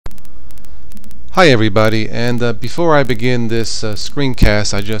Hi everybody, and before I begin this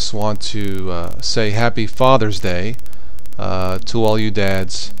screencast, I just want to say Happy Father's Day to all you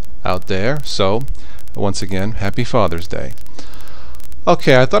dads out there. So, once again, Happy Father's Day.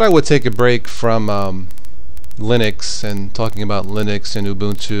 Okay, I thought I would take a break from Linux and talking about Linux and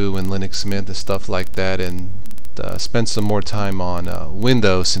Ubuntu and Linux Mint and stuff like that, and spend some more time on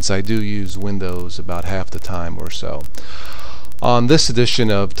Windows, since I do use Windows about half the time or so. On this edition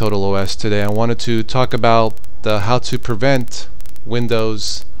of Total OS today, I wanted to talk about how to prevent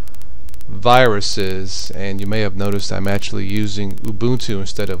Windows viruses, and you may have noticed I'm actually using Ubuntu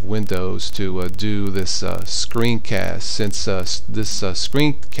instead of Windows to do this screencast, since this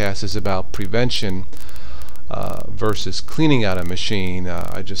screencast is about prevention versus cleaning out a machine.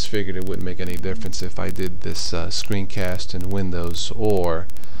 I just figured it wouldn't make any difference if I did this screencast in Windows or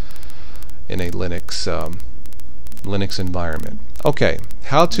in a Linux environment. Okay,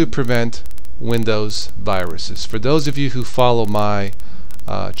 how to prevent Windows viruses. For those of you who follow my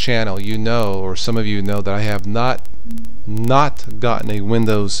channel, you know, or some of you know, that I have not gotten a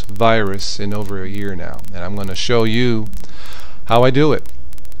Windows virus in over a year now, and I'm going to show you how I do it.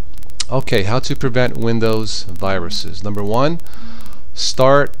 Okay, how to prevent Windows viruses. Number one,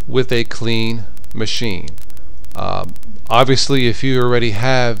 start with a clean machine. Obviously, if you already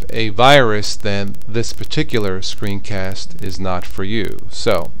have a virus, then this particular screencast is not for you.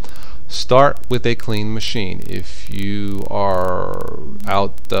 So, start with a clean machine. If you are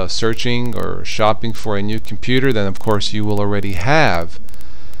out searching or shopping for a new computer, then of course you will already have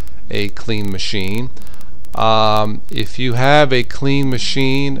a clean machine. If you have a clean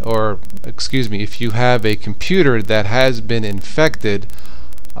machine, or excuse me, if you have a computer that has been infected,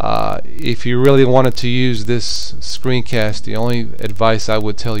 if you really wanted to use this screencast, the only advice I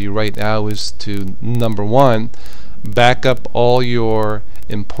would tell you right now is to, number one, back up all your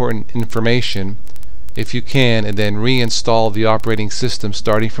important information if you can, and then reinstall the operating system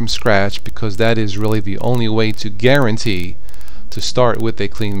starting from scratch, because that is really the only way to guarantee to start with a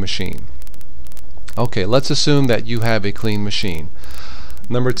clean machine. Okay, let's assume that you have a clean machine.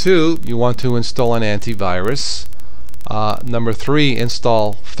 Number two, you want to install an antivirus. Number three,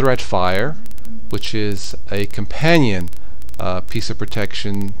 install Threatfire, which is a companion piece of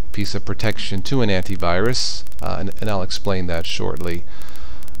protection to an antivirus, and I'll explain that shortly.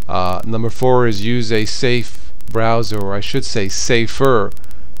 Number four is use a safe browser, or I should say safer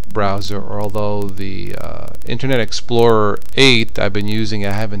browser, although the Internet Explorer 8 I've been using,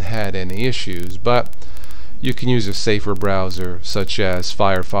 I haven't had any issues, but you can use a safer browser such as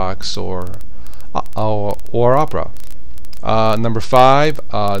Firefox or Opera. Number five,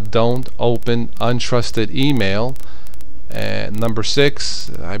 don't open untrusted email. And number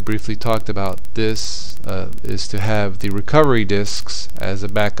six, I briefly talked about this, is to have the recovery disks as a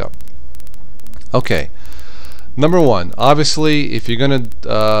backup. Okay, number one, obviously if you're going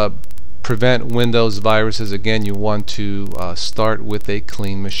to prevent Windows viruses, again, you want to start with a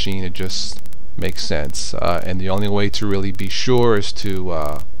clean machine. It just makes sense, and the only way to really be sure is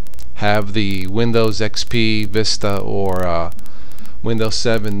to have the Windows XP, Vista, or Windows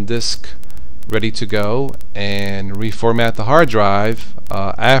 7 disk ready to go, and reformat the hard drive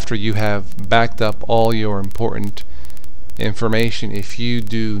after you have backed up all your important information. If you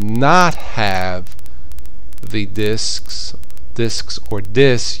do not have the disks,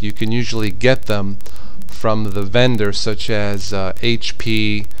 you can usually get them from the vendor, such as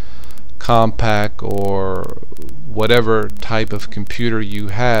HP, Compaq, or whatever type of computer you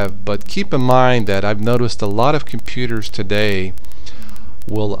have. But keep in mind that I've noticed a lot of computers today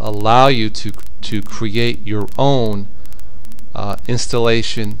will allow you to create your own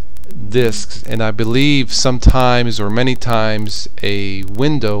installation disks, and I believe sometimes, or many times, a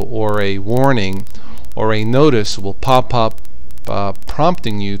window or a warning or a notice will pop up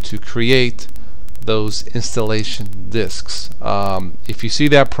prompting you to create those installation disks. If you see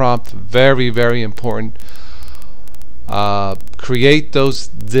that prompt, very, very important. Create those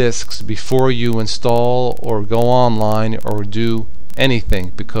disks before you install or go online or do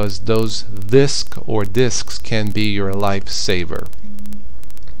anything, because those disks can be your lifesaver.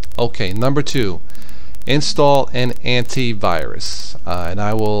 Okay, number two, install an antivirus, and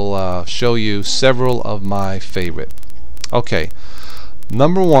I will show you several of my favorite. Okay,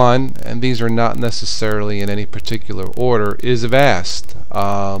 number one, and these are not necessarily in any particular order, is Avast.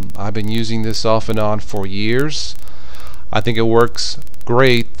 I've been using this off and on for years. I think it works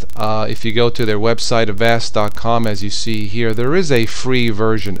great. If you go to their website, avast.com, as you see here, there is a free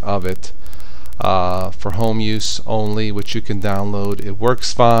version of it for home use only, which you can download. It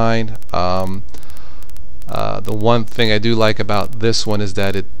works fine. The one thing I do like about this one is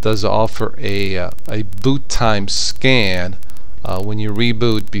that it does offer a boot time scan when you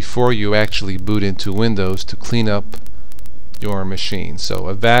reboot before you actually boot into Windows to clean up your machine. So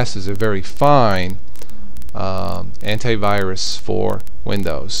Avast is a very fine antivirus for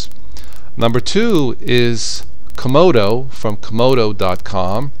Windows. Number 2 is Comodo from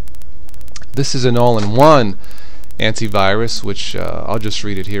Comodo.com. This is an all-in-one antivirus, which I'll just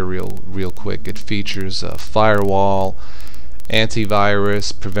read it here real quick. It features a firewall,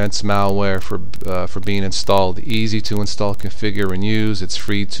 antivirus, prevents malware for being installed, easy to install, configure, and use. It's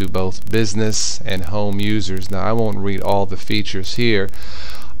free to both business and home users. Now I won't read all the features here.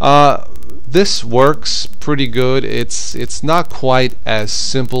 This works pretty good. It's not quite as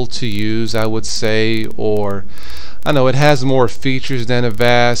simple to use, I would say, or I know it has more features than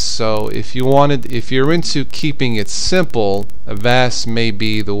Avast, so if you're into keeping it simple, Avast may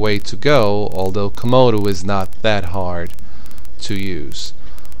be the way to go, although Comodo is not that hard to use.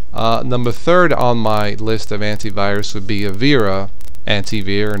 Number 3 on my list of antivirus would be Avira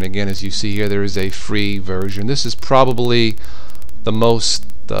Antivir, and again, as you see here, there is a free version. This is probably the most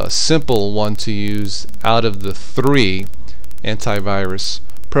simple one to use out of the 3 antivirus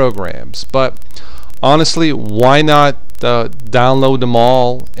programs. But honestly, why not download them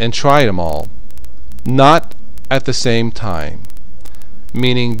all and try them all? Not at the same time.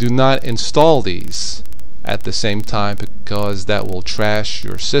 Meaning, do not install these at the same time, because that will trash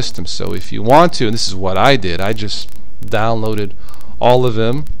your system. So if you want to, and this is what I did, I just downloaded all of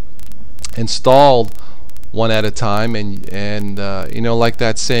them, installed one at a time, and you know, like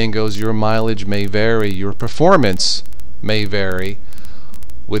that saying goes, your mileage may vary, your performance may vary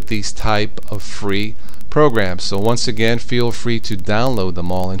with these type of free programs. So once again, feel free to download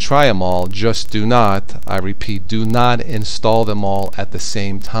them all and try them all. Just do not, I repeat, do not install them all at the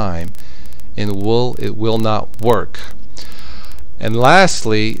same time, and it will not work. And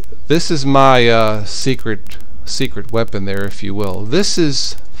lastly, this is my secret weapon there, if you will. This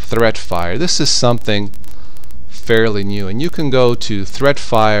is ThreatFire. This is something fairly new, and you can go to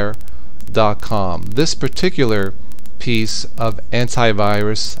threatfire.com. This particular piece of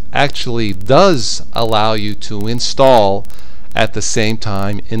antivirus actually does allow you to install at the same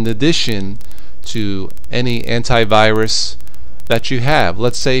time, in addition to any antivirus that you have.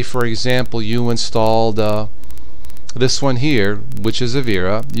 Let's say, for example, you installed this one here, which is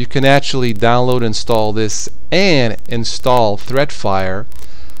Avira. You can actually download and install this and install ThreatFire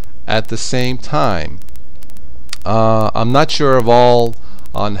at the same time. I'm not sure of all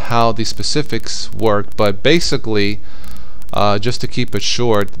on how the specifics work, but basically, just to keep it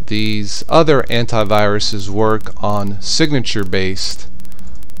short, these other antiviruses work on signature-based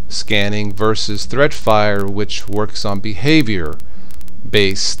scanning versus ThreatFire, which works on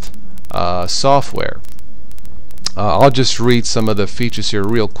behavior-based software. I'll just read some of the features here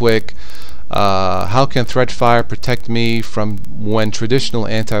real quick. How can ThreatFire protect me from when traditional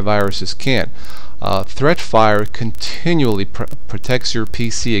antiviruses can't? ThreatFire continually protects your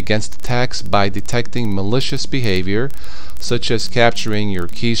PC against attacks by detecting malicious behavior, such as capturing your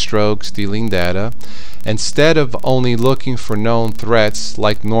keystrokes, stealing data, instead of only looking for known threats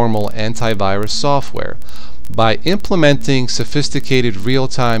like normal antivirus software. By implementing sophisticated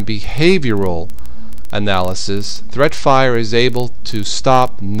real-time behavioral analysis, ThreatFire is able to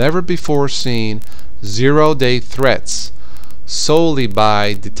stop never-before-seen zero-day threats solely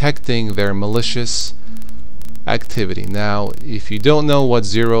by detecting their malicious activity. Now, if you don't know what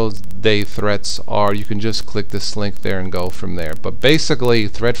zero-day threats are, you can just click this link there and go from there. But basically,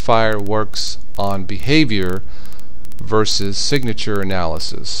 ThreatFire works on behavior versus signature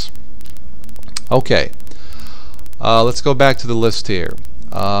analysis. Okay, let's go back to the list here.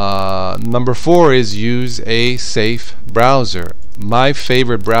 Number 4 is use a safe browser. My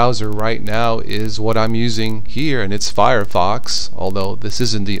favorite browser right now is what I'm using here, and it's Firefox, although this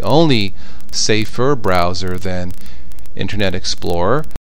isn't the only safer browser than Internet Explorer.